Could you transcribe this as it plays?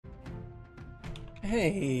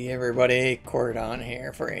Hey everybody, Cordon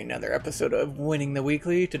here for another episode of Winning the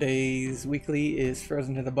Weekly. Today's weekly is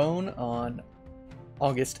Frozen to the Bone on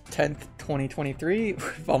August 10th, 2023.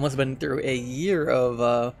 We've almost been through a year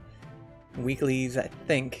of weeklies, I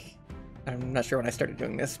think. I'm not sure when I started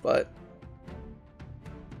doing this, but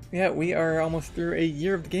yeah, we are almost through a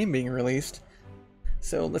year of the game being released.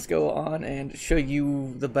 So let's go on and show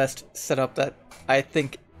you the best setup that I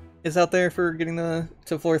think is out there for getting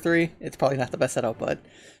to floor 3. It's probably not the best setup, but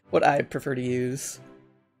what I prefer to use.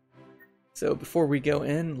 So before we go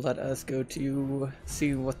in, let us go to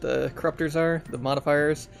see what the corruptors are, the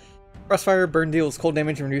modifiers. Crossfire, burn deals cold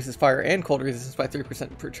damage and reduces fire and cold resistance by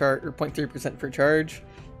 3% per charge, or 0.3% per charge.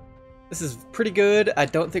 This is pretty good. I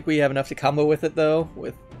don't think we have enough to combo with it though,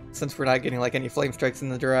 since we're not getting like any flame strikes in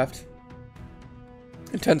the draft.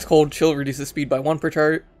 Intense cold chill reduces speed by 1 per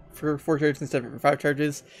charge for 4 charges instead of 5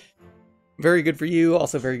 charges. Very good for you,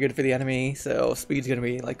 also very good for the enemy, so speed's going to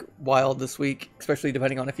be like wild this week, especially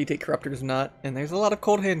depending on if you take corruptors or not, and there's a lot of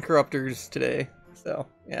cold hand corruptors today, so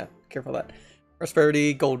yeah, careful of that.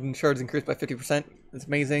 Prosperity, golden shards increased by 50%, that's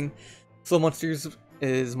amazing. Slow monsters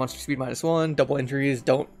is monster speed -1, double injuries,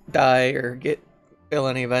 don't die or fail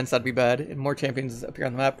any events, that'd be bad, and more champions appear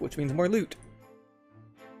on the map, which means more loot.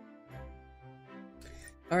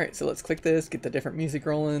 Alright, so let's click this, get the different music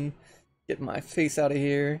rolling, get my face out of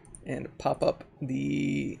here, and pop up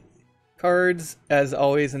the cards. As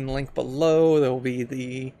always, in the link below, there will be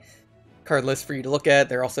the card list for you to look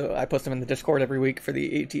at. I post them in the Discord every week for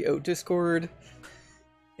the ATO Discord.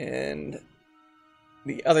 And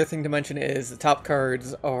the other thing to mention is the top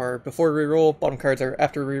cards are before reroll, bottom cards are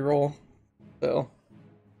after reroll. So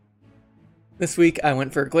this week I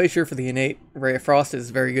went for Glacier for the innate. Ray of Frost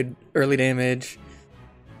is very good early damage.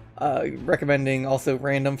 Recommending also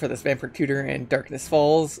Random for this Vampire Tutor and Darkness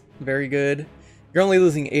Falls. Very good. You're only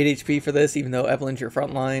losing 8 HP for this, even though Evelyn's your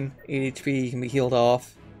front line. 8 HP can be healed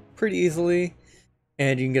off pretty easily.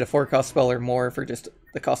 And you can get a 4-cost spell or more for just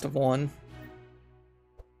the cost of 1.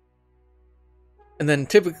 And then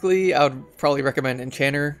typically, I would probably recommend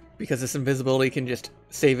Enchanter, because this invisibility can just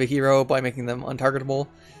save a hero by making them untargetable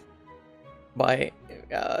by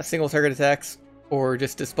single target attacks, or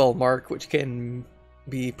just Dispel Mark, which can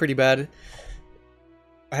be pretty bad.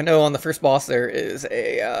 I know on the first boss there is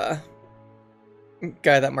a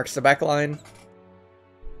guy that marks the back line,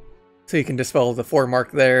 so you can dispel the 4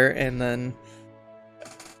 mark there, and then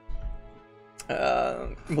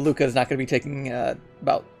Malukah is not going to be taking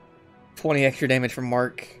about 20 extra damage from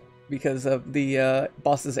Mark because of the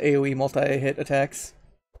boss's AoE multi-hit attacks.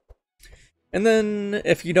 And then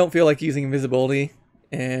if you don't feel like using invisibility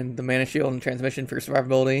and the mana shield and transmission for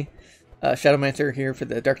survivability, Shadowmancer here for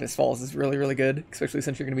the Darkness Falls is really, really good, especially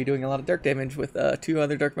since you're going to be doing a lot of dark damage with 2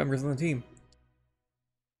 other dark members on the team.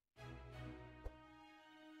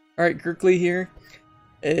 Alright, Grukli here.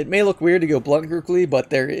 It may look weird to go blunt Grukli,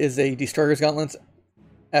 but there is a Destroyer's Gauntlet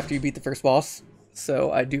after you beat the first boss,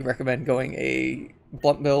 so I do recommend going a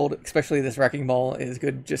blunt build, especially this Wrecking Ball is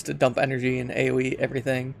good just to dump energy and AoE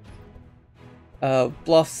everything.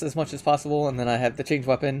 Bluffs as much as possible, and then I have the change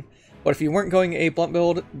weapon. But if you weren't going a blunt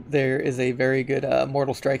build, there is a very good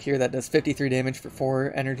Mortal Strike here that does 53 damage for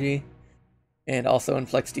 4 energy, and also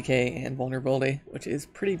inflicts decay and vulnerability, which is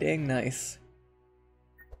pretty dang nice.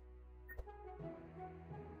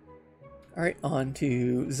 Alright, on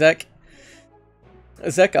to Zek.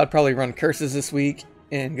 Zek, I'd probably run Curses this week,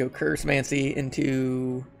 and go Curse Mancy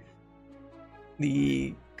into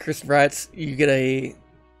the Cursed Rats.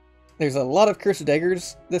 There's a lot of Cursed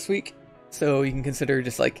Daggers this week, so you can consider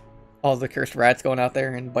just like all the cursed rats going out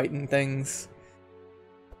there and biting things.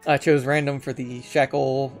 I chose Random for the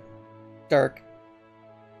Shackle the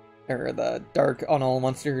Dark on all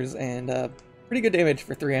monsters, and pretty good damage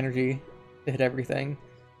for 3 energy to hit everything.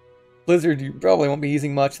 Blizzard you probably won't be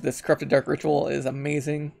using much. This Corrupted Dark Ritual is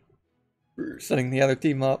amazing for setting the other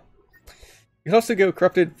team up. You can also go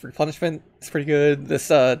Corrupted for Punishment, it's pretty good. This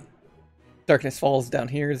Darkness Falls down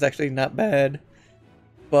here is actually not bad,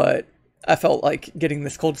 but I felt like getting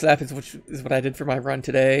this Cold Snap which is what I did for my run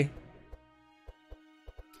today.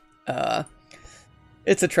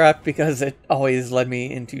 It's a trap because it always led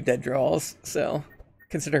me into dead draws, so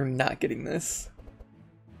consider not getting this.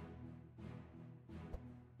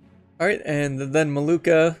 Alright, and then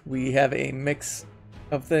Malukah, we have a mix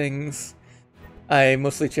of things. I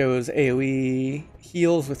mostly chose AoE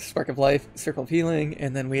heals with Spark of Life, Circle of Healing,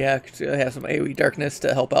 and then we actually have some AoE Darkness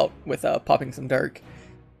to help out with popping some Dark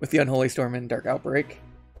with the Unholy Storm and Dark Outbreak.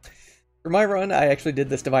 For my run, I actually did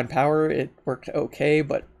this Divine Power. It worked okay,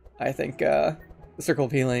 but I think the Circle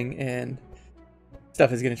of Healing and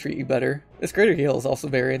stuff is going to treat you better. This greater heal is also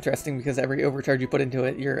very interesting because every overcharge you put into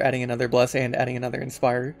it, you're adding another bless and adding another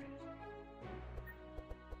inspire.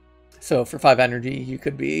 So for 5 energy, you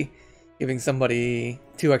could be giving somebody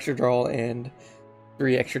 2 extra draw and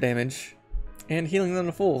 3 extra damage, and healing them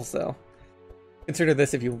to full. So consider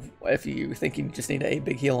this if you think you just need a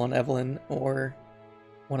big heal on Evelyn or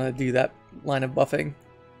want to do that line of buffing.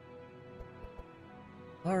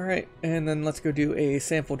 Alright, and then let's go do a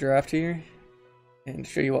sample draft here and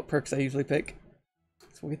show you what perks I usually pick.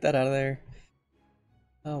 So we'll get that out of there.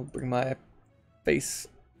 I'll bring my face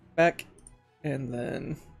back and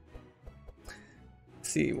then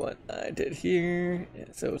see what I did here.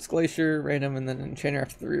 So it's Glacier, random, and then Enchanter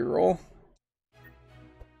after the reroll.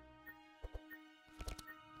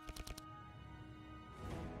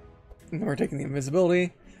 And we're taking the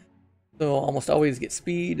invisibility. So almost always get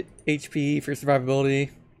speed, HP for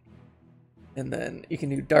survivability, and then you can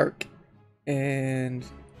do dark and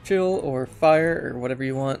chill or fire or whatever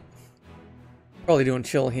you want. Probably doing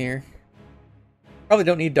chill here. Probably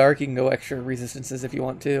don't need dark, you can go extra resistances if you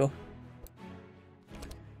want to.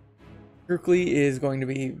 Grukli is going to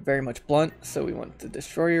be very much blunt, so we want the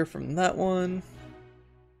Destroyer from that one.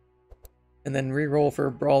 And then reroll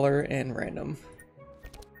for Brawler and random.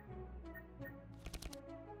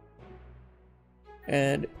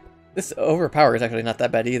 And this overpower is actually not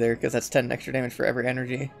that bad either, because that's 10 extra damage for every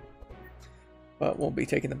energy. But we'll be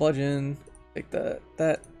taking the bludgeon, take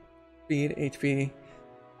that speed, HP,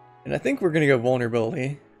 and I think we're gonna go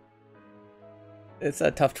vulnerability. It's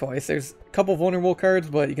a tough choice. There's a couple vulnerable cards,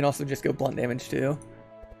 but you can also just go blunt damage too.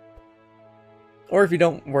 Or if you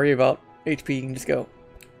don't worry about HP, you can just go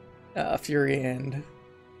Fury, and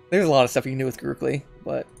there's a lot of stuff you can do with Grukli,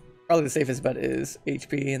 but probably the safest bet is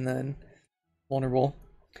HP and then vulnerable.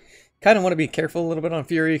 Kind of want to be careful a little bit on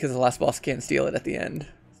Fury because the last boss can steal it at the end.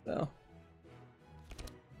 So,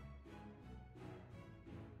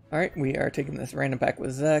 alright, we are taking this random pack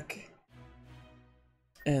with Zek.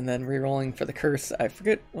 And then rerolling for the curse. I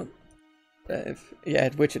forget what. Yeah,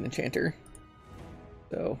 Witch and Enchanter.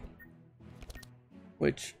 So,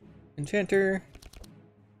 Witch, Enchanter.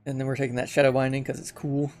 And then we're taking that Shadow Binding because it's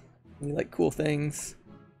cool. We like cool things.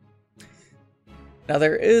 Now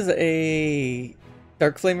there is a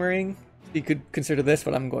Dark Flame Ring. You could consider this,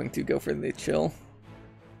 but I'm going to go for the chill.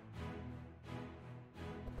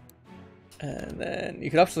 And then you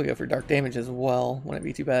could actually go for dark damage as well. Wouldn't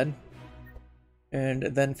be too bad. And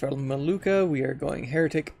then for Malukah, we are going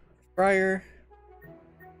Heretic Friar.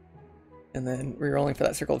 And then rerolling for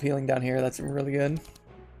that Circle of Healing down here. That's really good.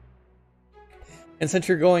 And since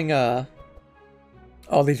you're going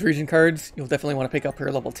all these region cards, you'll definitely want to pick up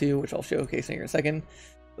her level 2, which I'll showcase here in a second.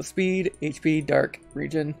 So speed, HP, dark,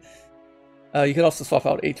 region. You could also swap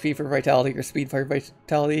out HP for vitality or speed for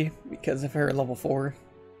vitality because of her level 4.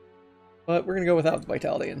 But we're going to go without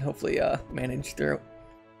vitality and hopefully manage through.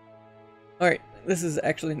 Alright, this is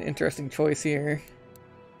actually an interesting choice here.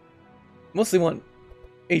 Mostly want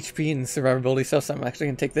HP and survivability stuff, so I'm actually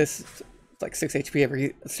going to take this. It's like 6 HP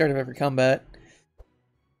every start of every combat.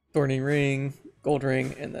 Thorny Ring, Gold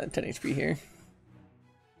Ring, and then 10 HP here.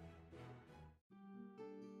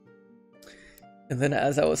 And then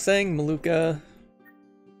as I was saying, Malukah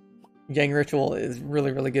Gang Ritual is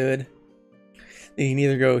really, really good. You can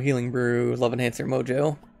either go Healing Brew, Love Enhancer,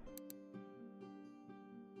 Mojo.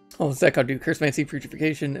 Oh, Zek, I'll do Curse Mancy,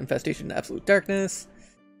 Putrefaction, Infestation, Absolute Darkness.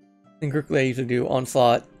 And Grukli, I usually do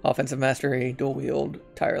Onslaught, Offensive Mastery, Dual Wield,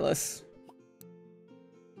 Tireless.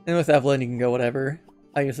 And with Evelyn, you can go whatever.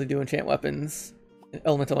 I usually do Enchant Weapons,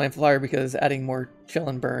 Elemental Amplifier, because adding more Chill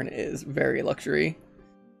and Burn is very luxury.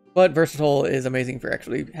 But Versatile is amazing for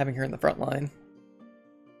actually having her in the front line.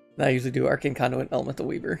 And I usually do Arcane Conduit, Elemental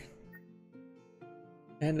Weaver.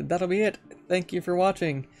 And that'll be it. Thank you for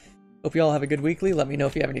watching. Hope you all have a good weekly. Let me know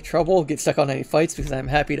if you have any trouble, get stuck on any fights, because I'm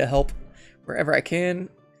happy to help wherever I can.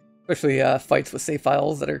 Especially fights with save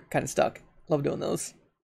files that are kind of stuck. Love doing those.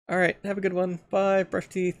 Alright, have a good one. Bye, brush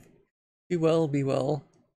teeth. Do well, be well,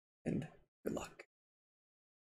 and good luck.